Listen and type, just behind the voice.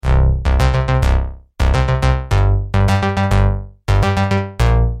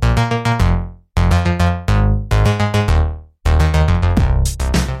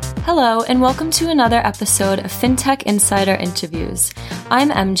Hello, and welcome to another episode of FinTech Insider Interviews.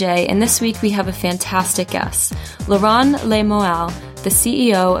 I'm MJ, and this week we have a fantastic guest, Laurent Moal, the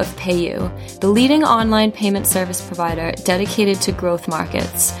CEO of PayU, the leading online payment service provider dedicated to growth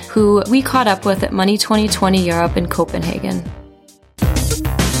markets, who we caught up with at Money 2020 Europe in Copenhagen.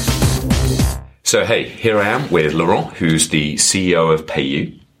 So, hey, here I am with Laurent, who's the CEO of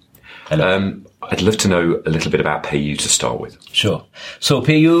PayU. Hello. I'd love to know a little bit about PayU to start with. Sure. So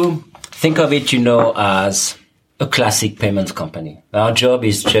PayU, think of it, as a classic payments company. Our job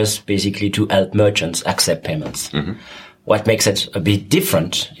is just basically to help merchants accept payments. Mm-hmm. What makes it a bit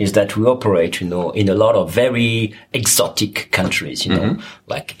different is that we operate, in a lot of very exotic countries,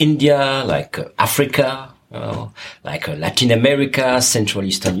 like India, like Africa, like Latin America, Central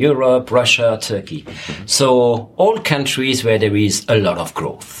Eastern Europe, Russia, Turkey. Mm-hmm. So all countries where there is a lot of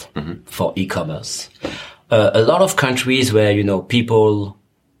growth for e-commerce. A lot of countries where, people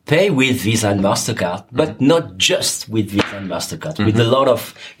pay with Visa and MasterCard, but not just with Visa and MasterCard, with a lot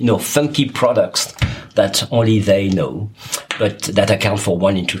of, funky products that only they know, but that account for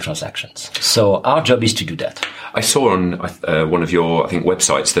 1 in 2 transactions. So our job is to do that. I saw on one of your,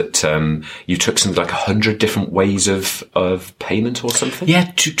 websites that you took something like 100 different ways of payment or something?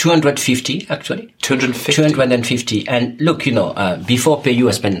 Yeah, 250 actually. 250? 250. And look, before PayU,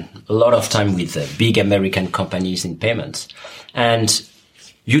 I spent a lot of time with big American companies in payments. And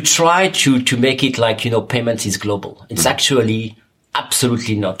you try to make it like, payments is global. It's actually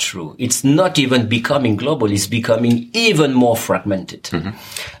absolutely not true. It's not even becoming global. It's becoming even more fragmented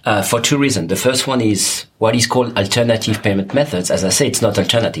for 2 reasons. The first one is what is called alternative payment methods. As I say, it's not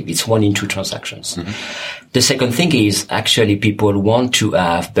alternative. It's 1 in 2 transactions. The second thing is actually people want to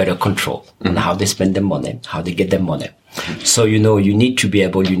have better control on how they spend their money, how they get their money. So, you need to be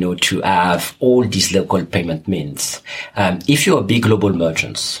able, to have all these local payment means. If you're a big global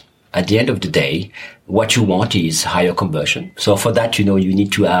merchant, at the end of the day, what you want is higher conversion. So for that, you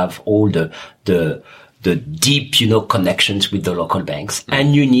need to have all the deep, connections with the local banks.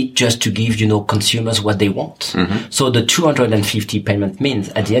 And you need just to give, consumers what they want. So the 250 payment means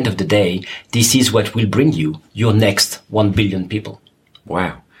at the end of the day, this is what will bring you your next 1 billion people.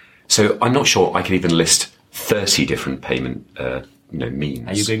 Wow. So I'm not sure I can even list 30 different payment, means.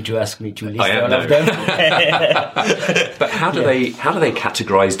 Are you going to ask me to list all of them? But how do they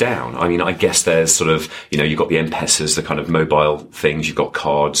categorize down? I mean, I guess there's sort of, you've got the M-Pesas, the kind of mobile things, you've got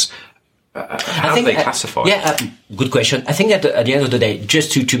cards. How do they classify? Good question. I think at the end of the day,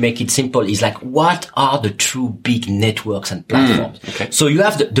 just to make it simple, is like, what are the true big networks and platforms? Okay. So you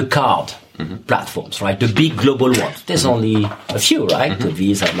have the card platforms, right? The big global ones. There's only a few, right? The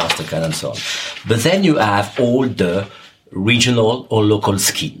Visa, MasterCard, and so on. But then you have all the regional or local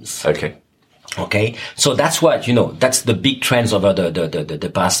schemes. Okay. So that's what, that's the big trends over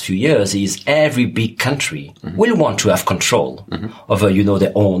the past few years is every big country will want to have control over,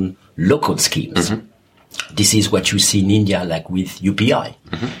 their own local schemes. This is what you see in India, like with UPI.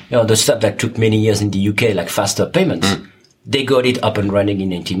 The stuff that took many years in the UK, like faster payments. They got it up and running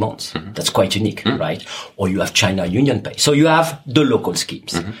in 18 months. That's quite unique, right? Or you have China Union Pay. So you have the local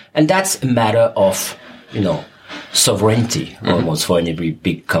schemes. And that's a matter of, sovereignty almost for any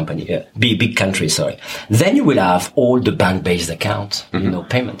big company, big country, sorry. Then you will have all the bank-based account,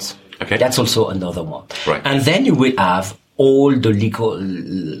 payments. Okay. That's also another one. Right. And then you will have all the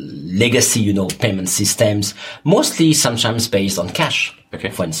legacy, payment systems, mostly sometimes based on cash. Okay.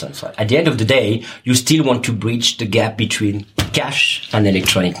 For instance, right? At the end of the day, you still want to bridge the gap between cash and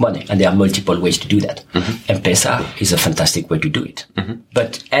electronic money. And there are multiple ways to do that. M-Pesa is a fantastic way to do it.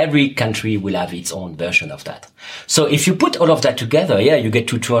 But every country will have its own version of that. So if you put all of that together, you get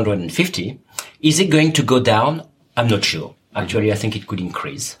to 250. Is it going to go down? I'm not sure. Actually, I think it could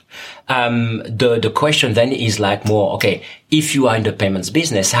increase. The question then is like more, okay, if you are in the payments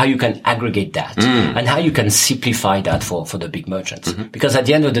business, how you can aggregate that and how you can simplify that for the big merchants. Because at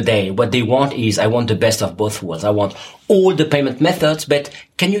the end of the day, what they want is, I want the best of both worlds. I want all the payment methods, but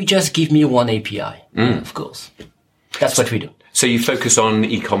can you just give me one API? Of course. That's what we do. So you focus on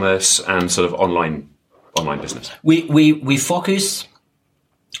e-commerce and sort of online business? We focus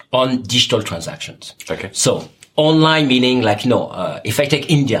on digital transactions. Okay. So, online meaning like, if I take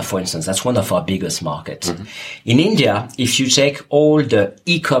India, for instance, that's one of our biggest markets. In India, if you take all the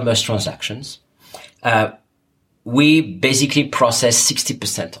e-commerce transactions, we basically process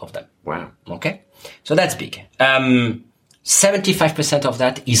 60% of them. Wow. Okay. So that's big. 75% of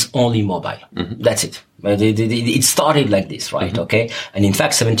that is only mobile. That's it. It started like this, right? Okay. And in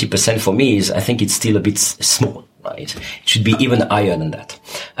fact, 70% for me I think it's still a bit small, right? It should be even higher than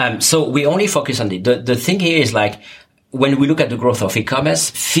that. So we only focus on the thing here is like, when we look at the growth of e-commerce,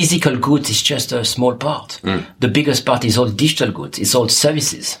 physical goods is just a small part. The biggest part is all digital goods. It's all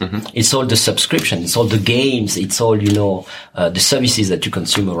services. It's all the subscription. It's all the games. It's all, the services that you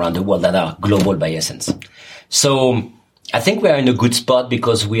consume around the world that are global by essence. So I think we are in a good spot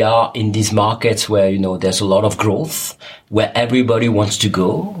because we are in these markets where, there's a lot of growth, where everybody wants to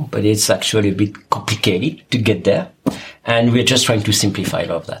go, but it's actually a bit complicated to get there. And we're just trying to simplify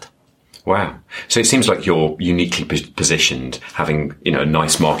all of that. Wow. So it seems like you're uniquely positioned, having, a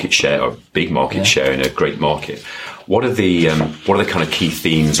nice market share or big market share in a great market. What are the kind of key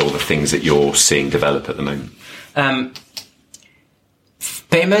themes or the things that you're seeing develop at the moment?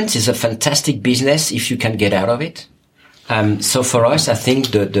 Payments is a fantastic business if you can get out of it. So for us, I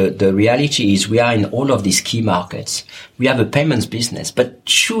think the reality is we are in all of these key markets. We have a payments business, but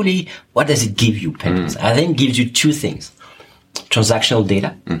truly, what does it give you, payments? I think it gives you two things. Transactional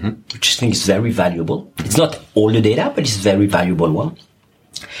data, which I think is very valuable. It's not all the data, but it's a very valuable one.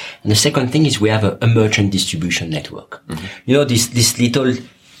 And the second thing is we have a merchant distribution network. This little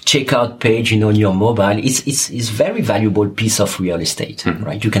checkout page, on your mobile, it's very valuable piece of real estate,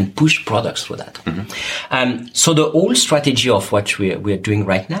 right? You can push products through that. So the whole strategy of what we're doing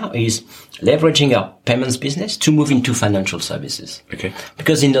right now is leveraging our payments business to move into financial services. Okay.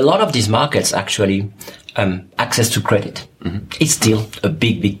 Because in a lot of these markets, actually, access to credit is still a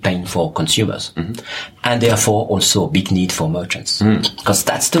big pain for consumers. And therefore also a big need for merchants. Because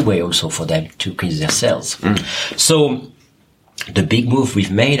that's the way also for them to increase their sales. So the big move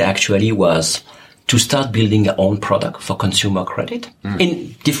we've made actually was to start building our own product for consumer credit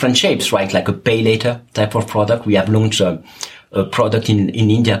in different shapes, right? Like a pay later type of product. We have launched a product in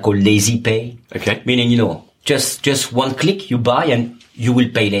India called Lazy Pay. Okay. Meaning, just one click, you buy and you will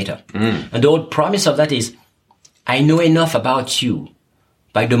pay later. And the whole promise of that is, I know enough about you.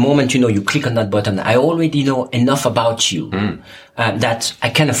 By the moment, you click on that button, I already know enough about you that I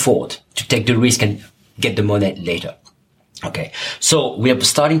can afford to take the risk and get the money later. Okay. So we are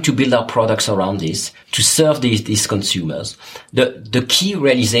starting to build our products around this to serve these consumers. The key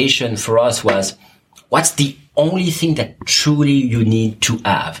realization for us was, what's the only thing that truly you need to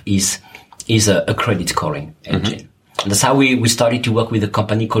have is a credit scoring engine. And that's how we started to work with a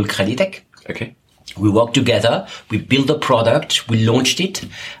company called Creditech. Okay. We worked together. We built a product. We launched it.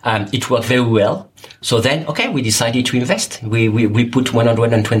 It worked very well. So then, we decided to invest. We put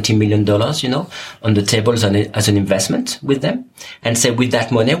 $120 million, on the table as an investment with them, and said, with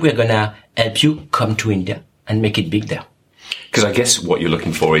that money, we're gonna help you come to India and make it big there. Because I guess what you're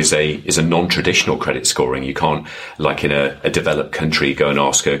looking for is a non-traditional credit scoring. You can't, like in a developed country, go and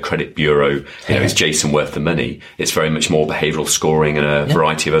ask a credit bureau, is Jason worth the money? It's very much more behavioral scoring and a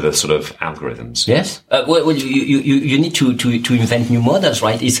variety of other sort of algorithms. Yes. You need to invent new models,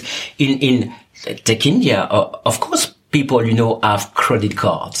 right? It's in take India, of course, people, have credit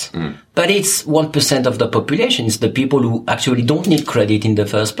cards. But it's 1% of the population. It's the people who actually don't need credit in the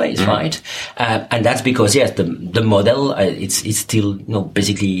first place, right? And that's because, yes, the model, it's still,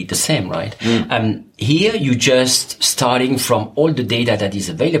 basically the same, right? Here you just starting from all the data that is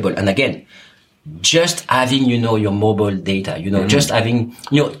available. And again, just having, your mobile data, just having,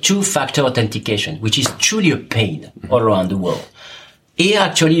 two-factor authentication, which is truly a pain all around the world. Here,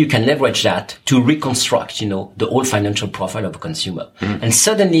 actually, you can leverage that to reconstruct, the whole financial profile of a consumer. And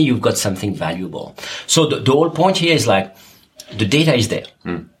suddenly you've got something valuable. So the whole point here is like, the data is there.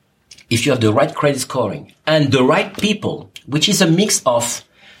 If you have the right credit scoring and the right people, which is a mix of,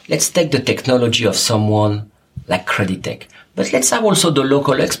 let's take the technology of someone like Creditech, but let's have also the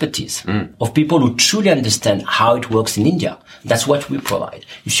local expertise of people who truly understand how it works in India. That's what we provide.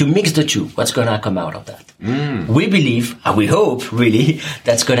 If you mix the two, what's going to come out of that? We believe, and we hope, really,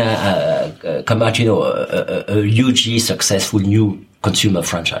 that's going to come out, a hugely successful new consumer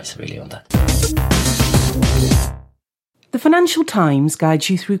franchise, really, on that. The Financial Times guides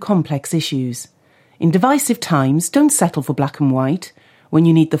you through complex issues. In divisive times, don't settle for black and white. When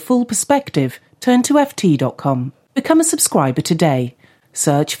you need the full perspective, turn to ft.com. Become a subscriber today.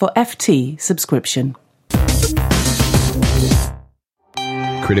 Search for FT subscription.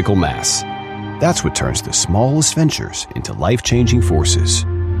 Critical mass. That's what turns the smallest ventures into life-changing forces.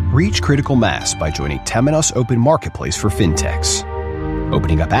 Reach critical mass by joining Temenos Open Marketplace for fintechs,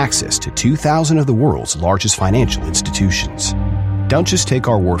 opening up access to 2,000 of the world's largest financial institutions. Don't just take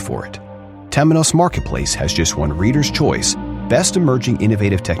our word for it. Temenos Marketplace has just won Reader's Choice Best Emerging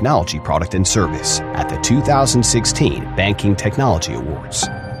Innovative Technology Product and Service at the 2016 Banking Technology Awards.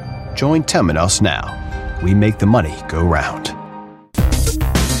 Join Temenos now. We make the money go round.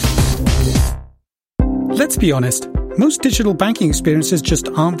 Let's be honest, most digital banking experiences just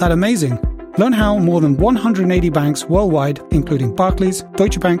aren't that amazing. Learn how more than 180 banks worldwide, including Barclays,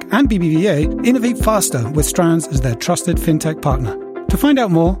 Deutsche Bank and BBVA, innovate faster with Strands as their trusted fintech partner. To find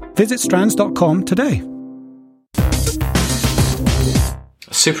out more, visit strands.com today.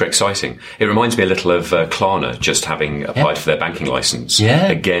 Super exciting. It reminds me a little of Klarna just having applied for their banking license. Yeah.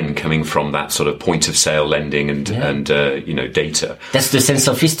 Again, coming from that sort of point of sale lending and data. That's the sense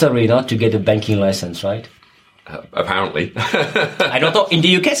of history, not to get a banking license, right? Apparently. I don't know. In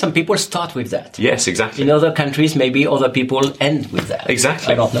the UK, some people start with that. Yes, exactly. In other countries, maybe other people end with that.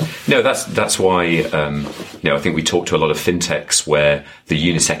 Exactly. I don't know. No, that's why, I think we talk to a lot of fintechs where the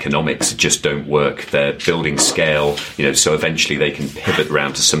unit economics just don't work. They're building scale, so eventually they can pivot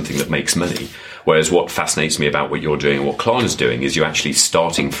around to something that makes money. Whereas what fascinates me about what you're doing and what Klarna's doing is you're actually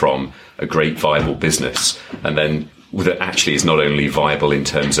starting from a great viable business and then that actually is not only viable in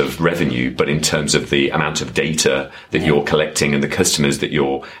terms of revenue, but in terms of the amount of data that you're collecting and the customers that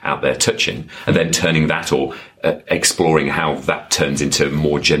you're out there touching, and then turning that or exploring how that turns into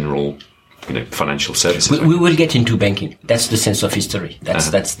more general, financial services. We will get into banking. That's the sense of history.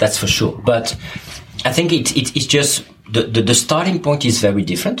 That's for sure. But I think it's just the starting point is very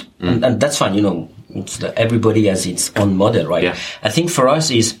different, and that's fine. Everybody has its own model, right? Yeah. I think for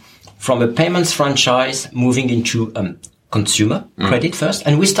us is from a payments franchise moving into consumer credit first.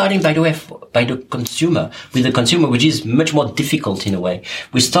 And we're starting, by the way, with the consumer, which is much more difficult in a way.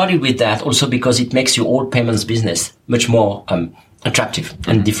 We started with that also because it makes your old payments business much more attractive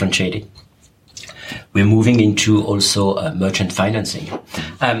and differentiated. We're moving into also merchant financing.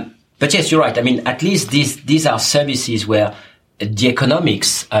 But yes, you're right. I mean, at least these are services where the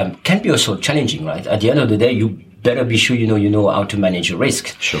economics can be also challenging, right? At the end of the day, you better be sure you know how to manage your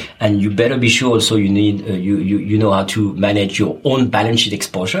risk. Sure. And you better be sure also you need you know how to manage your own balance sheet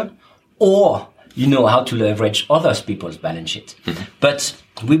exposure, or you know how to leverage other people's balance sheet. Mm-hmm. But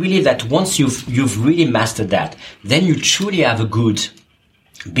we believe that once you've really mastered that, then you truly have a good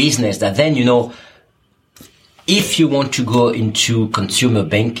business that then if you want to go into consumer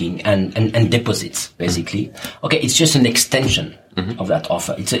banking and deposits, basically, okay, it's just an extension of that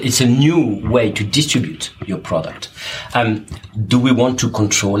offer. It's a new way to distribute your product. Do we want to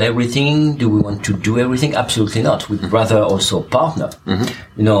control everything? Do we want to do everything? Absolutely not. We'd rather also partner.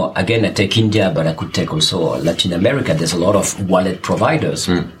 Again, I take India, but I could take also Latin America. There's a lot of wallet providers.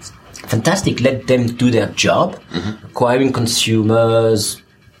 Fantastic. Let them do their job, acquiring consumers,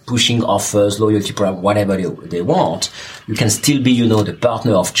 pushing offers, loyalty program, whatever they want. You can still be, the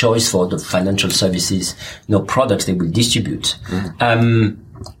partner of choice for the financial services, products they will distribute.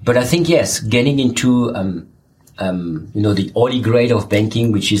 But I think, yes, getting into, the holy grail of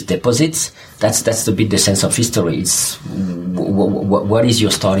banking, which is deposits, that's a bit the sense of history. It's what is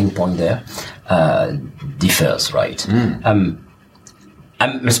your starting point there? Differs, right?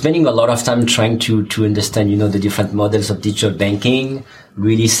 I'm spending a lot of time trying to understand, the different models of digital banking,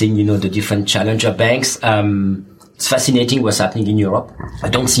 really seeing, the different challenger banks. It's fascinating what's happening in Europe. I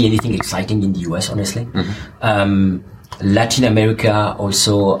don't see anything exciting in the US, honestly. Latin America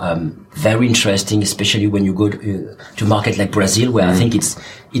also, very interesting, especially when you go to market like Brazil, where I think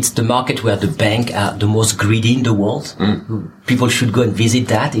it's the market where the bank are the most greedy in the world. People should go and visit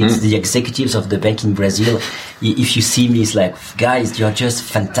that. It's the executives of the bank in Brazil. If you see me, it's like, guys, you're just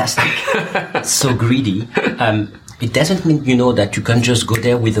fantastic. So greedy. It doesn't mean, that you can just go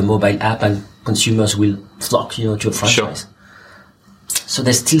there with a mobile app and consumers will flock, to a franchise. Sure. So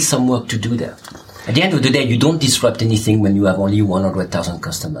there's still some work to do there. At the end of the day, you don't disrupt anything when you have only 100,000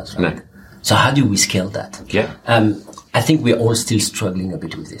 customers, right? No. So how do we scale that? Yeah. I think we're all still struggling a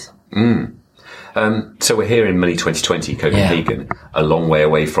bit with this. So we're here in Money 2020, Copenhagen, a long way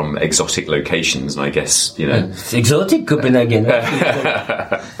away from exotic locations, and I guess, It's exotic Copenhagen.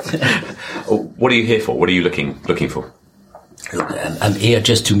 What are you here for? What are you looking for? Look, I'm here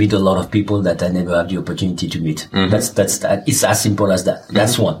just to meet a lot of people that I never had the opportunity to meet. That's it's as simple as that.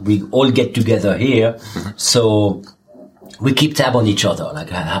 That's one. We all get together here, so we keep tab on each other.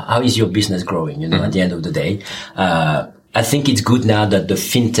 Like, how is your business growing? At the end of the day, I think it's good now that the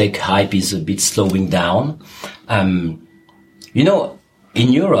fintech hype is a bit slowing down. In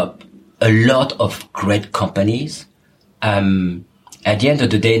Europe, a lot of great companies. At the end of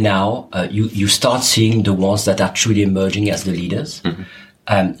the day now, you start seeing the ones that are truly emerging as the leaders.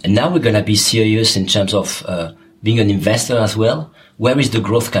 And now we're going to be serious in terms of being an investor as well. Where is the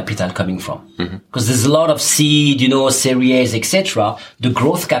growth capital coming from? Because there's a lot of seed, Series A, etc. The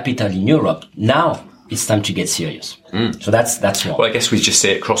growth capital in Europe, now it's time to get serious. So that's one. Well, I guess we just see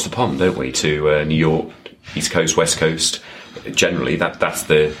it across the pond, don't we? To New York, East Coast, West Coast. generally that's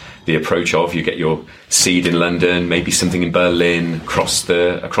the approach of you get your seed in London, maybe something in Berlin, across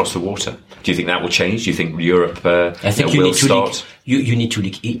the water. Do you think that will change? Do you think Europe I think will start? You need to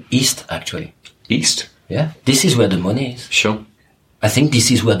look east, actually. East? Yeah. This is where the money is. Sure. I think this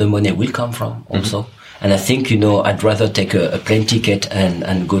is where the money will come from also. And I think, I'd rather take a plane ticket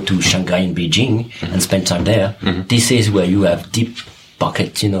and go to Shanghai and Beijing and spend time there. This is where you have deep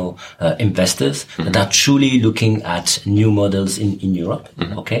pocket, investors that are truly looking at new models in Europe.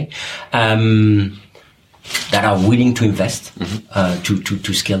 Okay. That are willing to invest,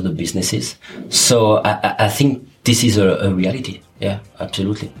 to scale the businesses. So I think this is a reality. Yeah,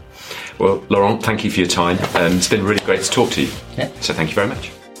 absolutely. Well, Laurent, thank you for your time. It's been really great to talk to you. Yeah. So thank you very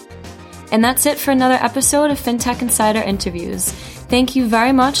much. And that's it for another episode of FinTech Insider Interviews. Thank you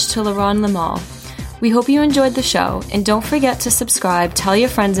very much to Laurent and Moal. We hope you enjoyed the show, and don't forget to subscribe, tell your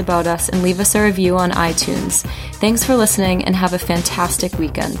friends about us, and leave us a review on iTunes. Thanks for listening, and have a fantastic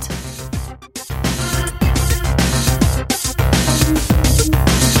weekend.